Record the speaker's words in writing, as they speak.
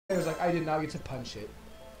I was like, I did not get to punch it.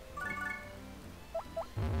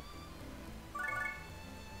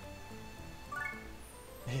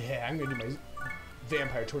 Yeah, I'm gonna do my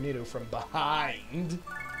vampire tornado from behind.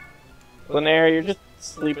 Flonne, you're just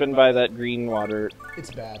sleeping by that green water.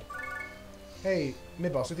 It's bad. Hey,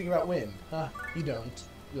 mid-boss, you're thinking about wind. Huh? You don't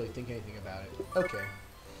really think anything about it. Okay.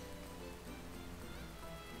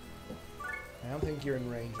 I don't think you're in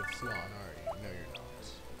range of Flonne, are you? No, you're not.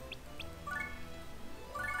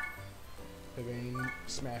 Again,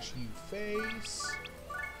 smash you face.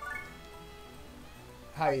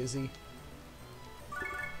 Hi, Izzy.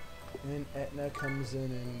 And then Etna comes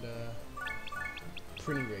in and,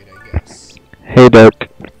 pretty raid, I guess. Hey, Dirk.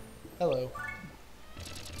 Hello.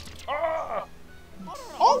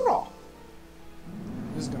 Oh no!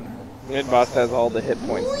 This is gonna hurt. Mid-boss has all the hit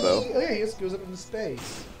points, though. Oh yeah, he just goes up into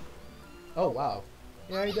space. Oh wow.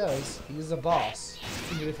 Yeah, he does. He's a boss.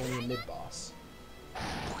 Even if only a mid-boss.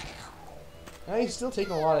 Now he's still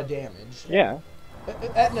taking a lot of damage. Yeah.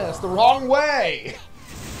 Etna, it's the wrong way!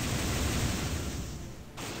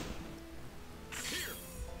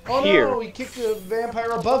 Oh no, he kicked a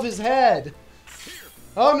vampire above his head!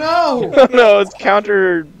 Oh no! No, it's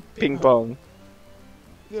counter ping pong.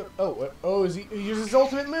 Oh, what? Oh, is he uses his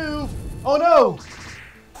ultimate move? Oh no!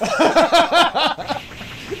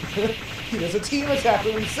 He does a team attack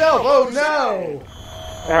with himself! Oh no!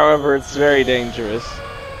 However, it's very dangerous.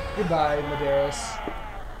 Goodbye, Medeiros.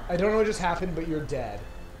 I don't know what just happened, but you're dead.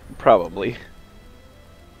 Probably.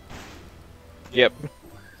 Yep.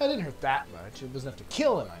 That didn't hurt that much. It wasn't enough to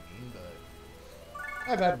kill him, I mean, but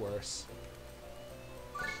I've had worse.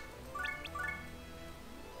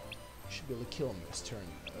 Should be able to kill him this turn,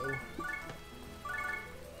 though.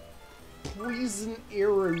 Poison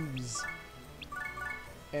arrows.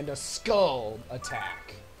 And a skull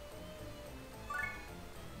attack.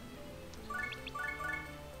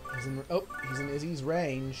 He's in Izzy's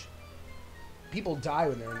range. People die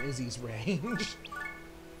when they're in Izzy's range.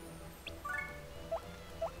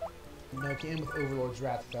 No, can end with Overlord's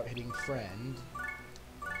Wrath without hitting Friend.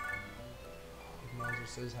 Mauser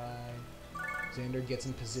says hi. Xander gets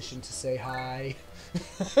in position to say hi.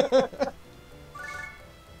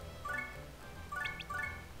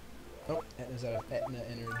 Oh, Etna's out of Etna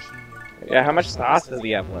energy. Yeah, how much sauce does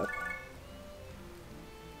he have left?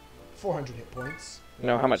 400 hit points.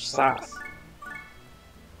 No, how much sauce?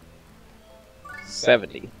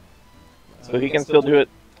 70. So he can still do it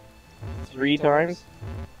 3 times?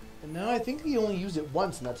 No, I think he only used it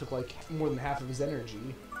once, and that took like more than half of his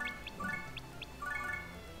energy.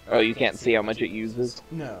 Oh, you can't see how much it uses?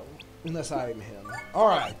 No, unless I'm him.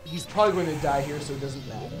 Alright, he's probably going to die here, so it doesn't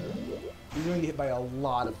matter. He's going to get hit by a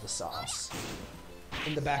lot of the sauce.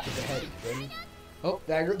 In the back of the head, even. Oh,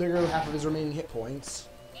 there go half of his remaining hit points.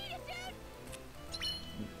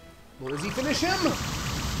 Will Izzy finish him?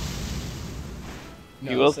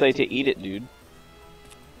 You will say to eat it, dude.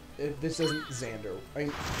 If this isn't Xander. I mean,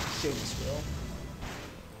 Seamus will.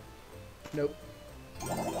 Nope.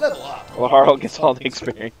 Level up! Laharl gets all the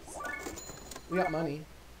experience. We got money.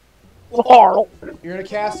 Laharl! You're gonna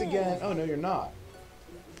cast again. Oh, no, you're not.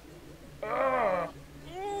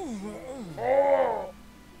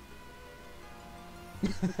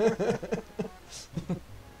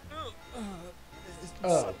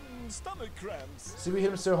 Oh. Stomach cramps. See, we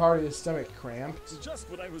hit him so hard his stomach cramped. Just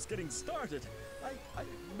when I was getting started. I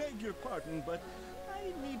beg your pardon, but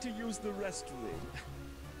I need to use the restroom.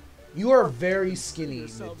 You are very skinny,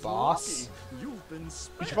 mid-boss. You've been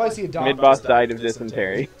You should probably see a doctor. Mid-boss died of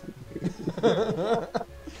dysentery. Au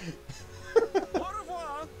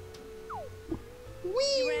revoir.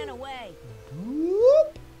 He ran away.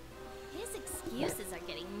 Whoop. His excuses are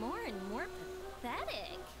getting more and more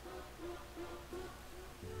pathetic.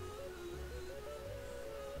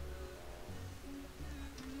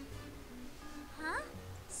 Huh?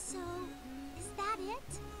 So, is that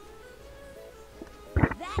it?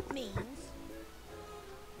 That means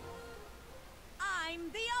I'm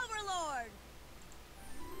the Overlord.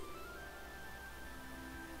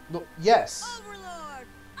 No, yes. Overlord.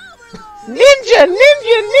 Overlord. Ninja!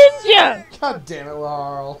 Ninja! Ninja! God damn it,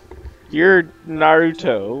 Laharl. You're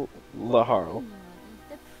Naruto, Laharl.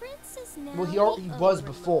 The prince is now Well, he the was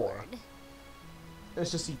before. Overlord.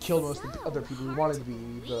 It's just he killed most of the other people who wanted to be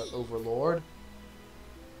the Overlord.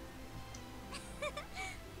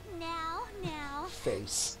 Now,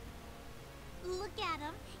 Face. look at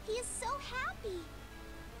him. He is so happy.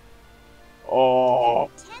 Oh. He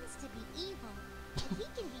pretends to be evil, but he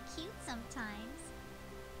can be cute sometimes.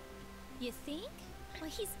 You think? Well,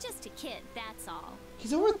 he's just a kid, that's all.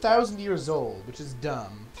 He's over 1,000 years old, which is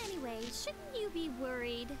dumb. Anyway, shouldn't you be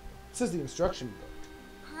worried? It says the instruction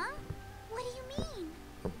book. Huh?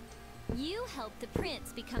 help the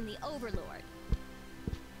prince become the overlord.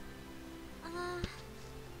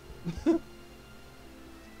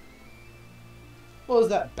 Well, is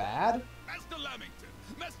that bad?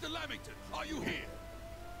 Master Lamington, are you here?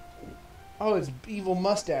 Oh, it's evil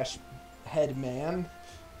mustache head man.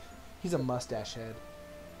 He's a mustache head.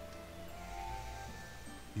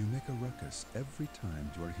 You make a ruckus every time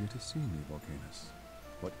you are here to see me, Volcanus.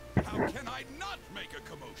 What? How can I not make a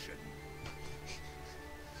commotion?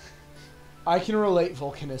 I can relate,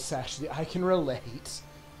 Volcanus, actually. I can relate.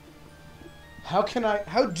 How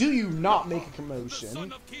do you not make a commotion? The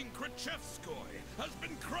son of King Krichevskoy has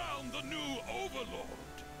been crowned the new overlord.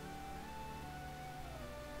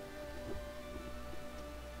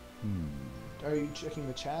 Are you checking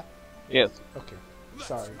the chat? Yes. Okay.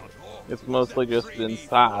 Sorry. It's mostly just in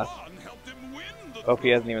sauce. Hope he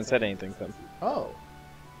hasn't even said anything since. Oh.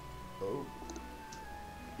 Oh.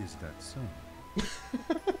 Is that so?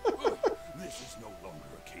 This is no longer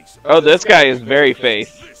a case of Oh, this guy is very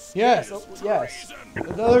face. Yes. Oh, yes.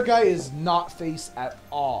 The other guy is not face at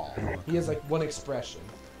all. He has like one expression.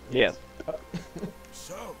 Yes.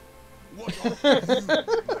 So, what are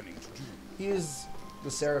you planning to do? He is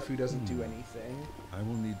the seraph who doesn't do anything. I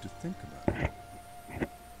will need to think about it.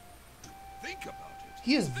 Think about it.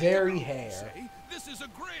 He is Think very about it, hair. say. This is a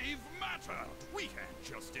grave matter. We can't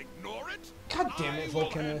just ignore it. God damn it, I will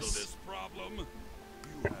handle Volcanus. this problem.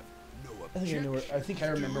 You have no I think I know where. I think I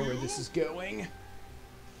remember where this is going.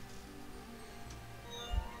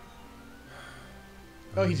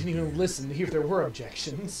 Oh, he didn't even listen to hear if there were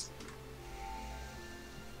objections.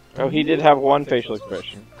 Oh, he did have one facial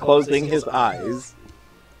expression. Closing his eyes.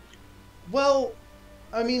 Well,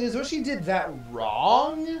 I mean, is what she did that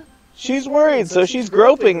wrong? She's worried, so she's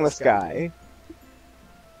groping the sky.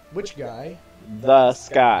 Which guy? The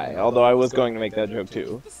sky. Although I was going to make that joke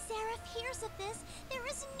too. The seraph hears of this. There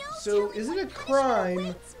is no So, telling is it what a punishment crime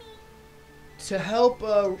awaits me. to help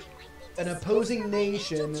I might be an dismissed opposing from my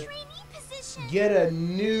angel nation trainee position. get a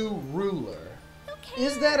new ruler? Who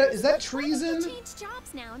Is cares? that Why treason? don't you change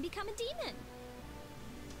jobs now and become a demon?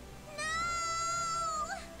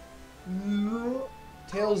 No! No.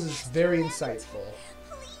 Tails is very insightful.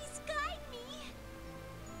 Please guide me.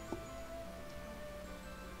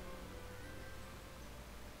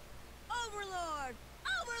 Overlord!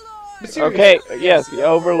 Overlord! But seriously, Okay, yes, the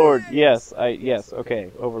Overlord. Yes, yes,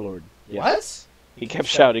 okay, Overlord. Yes. What? He kept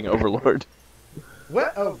shouting Overlord.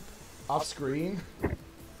 What? Oh, off screen?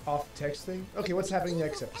 Off texting? Okay, what's happening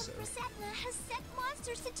next episode? Empress Etna has sent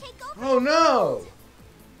monsters to take over. Oh no!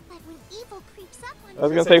 But when evil creeps up on I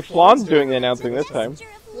was gonna say Flonne's doing the announcing this time.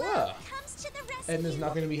 messenger of Yeah. love comes to the rescue. Edna's not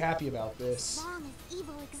going to be happy about As this. long as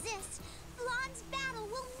evil exists, Flonne's battle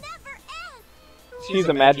will never end. She's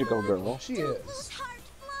a magical girl. She Don't is. lose heart,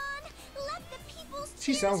 Flonne. Let the people's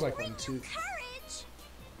She tears sounds like bring one, too. you courage.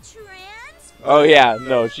 Trans. Oh yeah,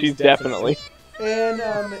 no, she's definitely. And,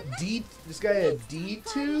 this guy a D2?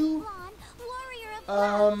 Flonne, warrior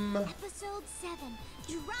of Episode 7.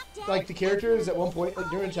 Drop dead. Like the characters at one point, like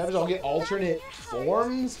during the chapters, all get alternate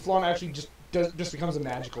forms. Flonne actually just becomes a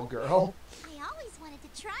magical girl. I always wanted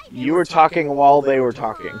to try this. You were talking while they were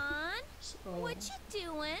talking. Flonne, what you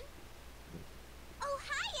doing? Oh,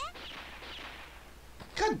 hiya.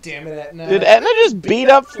 God damn it, Etna. Did Etna just beat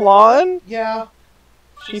up Flonne? Yeah.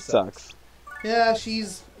 She sucks. Yeah,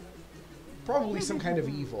 she's probably some kind of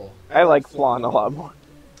evil. I like Flonne a lot more.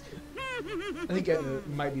 I think Etna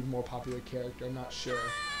might be the more popular character, I'm not sure.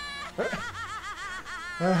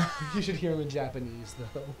 You should hear him in Japanese,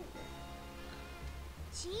 though.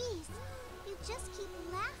 Jeez, you just keep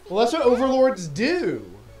laughing. Well, that's what overlords do.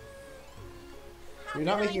 You're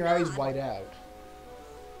not making your eyes white out.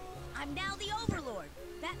 I'm now the Overlord.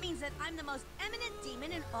 That means that I'm the most eminent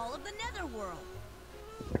demon in all of the Netherworld.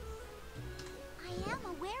 I am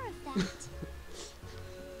aware of that.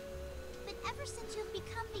 But ever since you've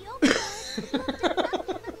become the Overlord, you've done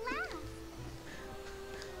nothing but laugh.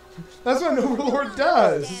 That's what an overlord Stand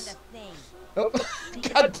does. a thing. Oh,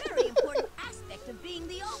 Because God. a very important aspect of being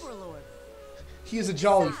the Overlord. He is a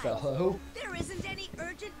jolly Besides, fellow. There isn't any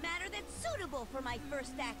urgent matter that's suitable for my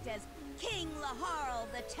first act as King Laharl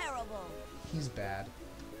the Terrible. He's bad.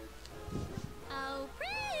 Oh,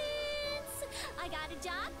 Prince! I got a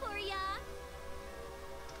job for ya.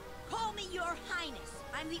 Call me Your Highness.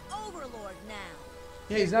 I'm the Overlord now.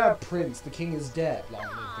 Yeah, he's not a prince. The king is dead. Long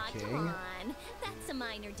Aw, live the come king. on. That's a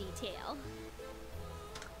minor detail.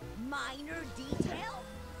 Minor detail?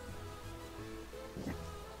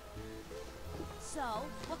 So,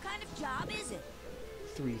 what kind of job is it?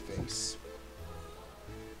 Three-Face.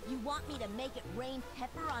 You want me to make it rain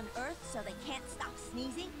pepper on Earth so they can't stop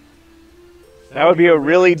sneezing? That would be a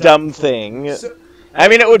really dumb thing. So, I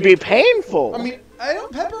mean, it would be painful. I mean, I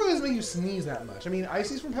don't. Pepper doesn't make you sneeze that much. I mean, I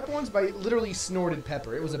sneezed from pepper once, but I literally snorted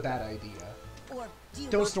pepper. It was a bad idea. Or do you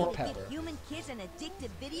Don't want snort me to pepper. give human kids an addictive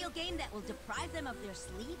video game that will deprive them of their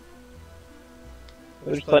sleep?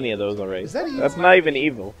 There's plenty of those already. Is that evil? That's not even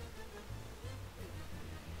evil.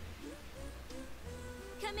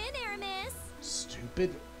 Come in, Aramis.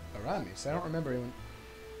 Stupid Aramis. I don't remember anyone.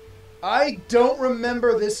 I don't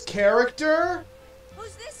remember this character.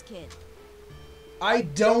 Who's this kid? I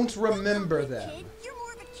don't remember them. Kid, you're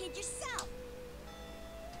more of a kid yourself.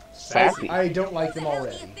 Sassy. I don't like Who them the hell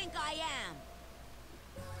already. do you think I am?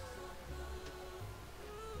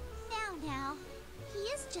 Now, he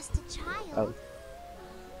is just a child. Oh.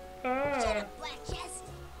 Shut up, Black Chest.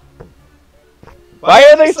 Why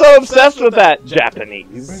are they so obsessed with that? What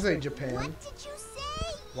Japanese. is it, Japan? What did you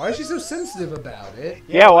say? Why is she so sensitive about it?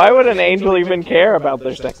 Yeah, why would an angel even care about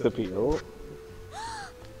their sex appeal?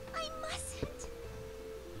 I mustn't.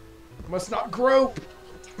 Must not grope.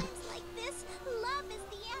 In times like this, love is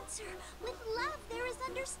the answer. With love, there is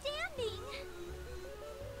understanding.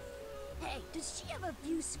 Hey, does she have a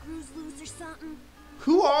few screws loose or something?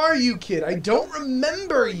 Who are you, kid? I don't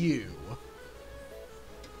remember you.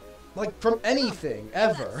 Like, from anything, You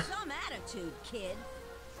ever. got some attitude, kid.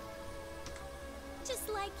 Just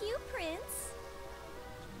like you, Prince.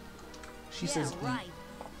 She Yeah, says, right.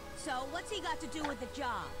 So what's he got to do with the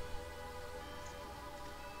job?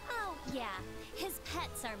 Oh, yeah. His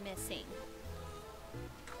pets are missing.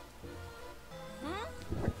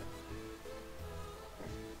 Hmm?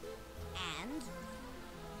 And?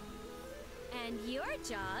 And your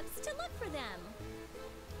job's to look for them.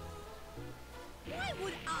 Why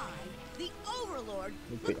would I, the Overlord,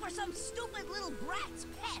 look for some stupid little brat's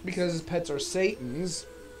pet? because his pets are Satan's.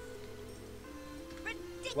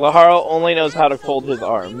 Ridiculous. Laharl only knows how to fold his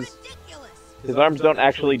Absolutely arms. ridiculous. His arms don't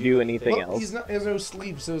actually do anything Well, else. he has no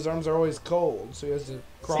sleep, so his arms are always cold, so he has to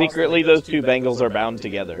cross Secretly, them. those two bangles are bound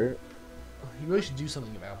together. He really should do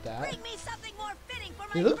something about that. Bring me something more fitting for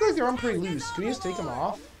my They look like their arm first pretty task as loose. Can we just take them Overlord.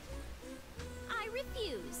 off? I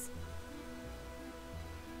refuse.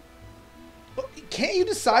 But can't you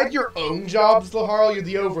decide your own jobs, Laharl? You're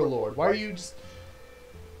the Overlord. Why are you just...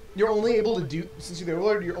 You're only able to do... Since you're the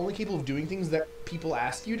Overlord, you're only capable of doing things that people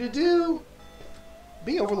ask you to do?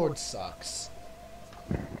 Being Overlord sucks.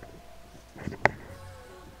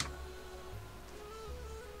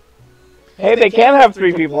 Hey, they can have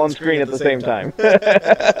three people on screen at the same time.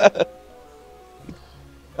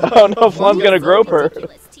 Oh no, Flonne's gonna grope her.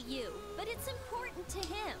 Ridiculous to you, but it's important to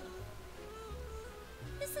him.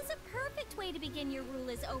 This is a perfect way to begin your rule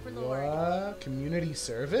as Overlord. What? Community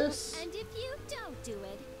service? And if you don't do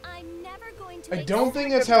it, I'm never going to. I don't think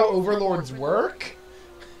that's how Overlords work.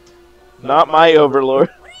 Not my overlord.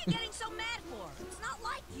 What are you getting so mad for? It's not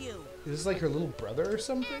like you. Is this like her little brother or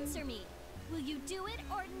something? Answer me. Will you do it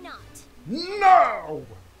or not? No!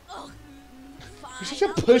 Ugh. Fine, You're such a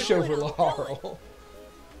I'll do it, pushover, I'll do it. Laharl.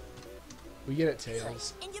 We get it,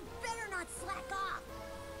 Tails. And you better not slack off.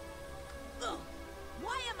 Ugh.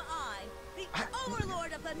 Why am I, the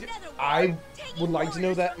Overlord of the Netherworld, I taking would like to know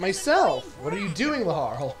orders that from this myself. annoying What are you brat? doing,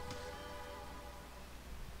 Laharl?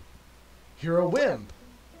 You're a wimp.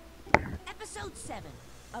 Episode 7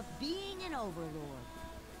 of Being an Overlord.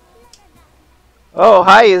 Oh,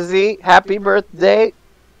 hi Izzy. Happy birthday.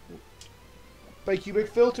 Bicubic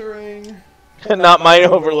filtering. Not my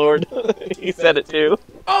overlord. He said it too.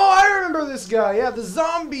 Oh, I remember this guy. Yeah, the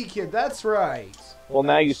zombie kid. That's right. Well,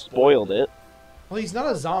 now you spoiled it. Well, he's not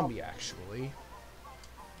a zombie, actually.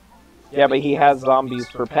 Yeah, but he has zombies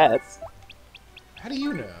for pets. How do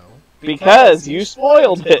you know? Because you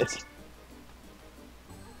spoiled it.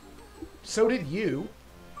 So did you.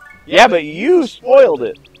 Yeah, but you spoiled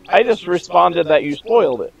it. I just responded that you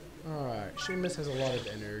spoiled it. Alright, Seamus has a lot of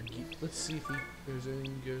energy. Let's see if there's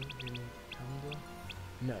anything good in Tumble.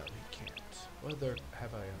 No, he can't. What other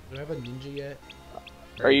have I? Do I have a ninja yet?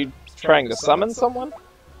 Are you trying to summon someone?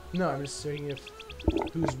 No, I'm just saying if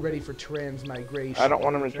who's ready for transmigration. I don't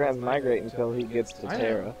want him to transmigrate until he gets to I know.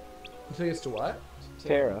 Terra. Until he gets to what?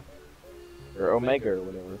 Terra. Or Omega or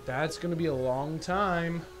whatever. That's gonna be a long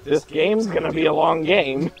time. This game's gonna be a long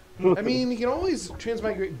game. I mean, he can always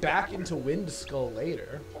transmigrate back into Wind Skull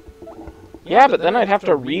later. Yeah, but then I'd have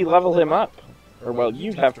to re-level him up. Or, well,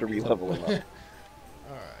 you'd have to re-level him up.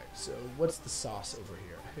 Alright, so what's the sauce over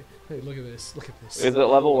here? Hey, look at this. Look at this. Is it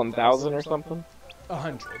level 1000 or something?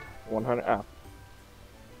 100. 100? Ah.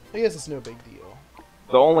 I guess it's no big deal.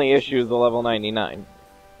 The only issue is the level 99.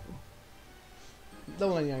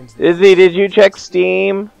 Level 99's the... Izzy, did you check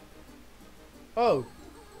Steam? Oh.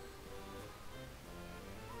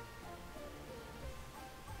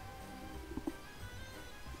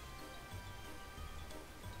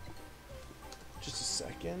 Just a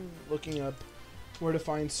second. Looking up where to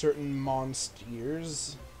find certain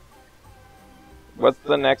monsters. What's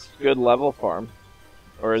the next good level farm?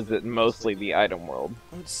 Or is it mostly the item world?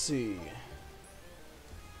 Let's see.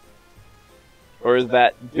 Or is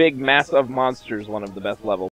that big mass of monsters one of the best level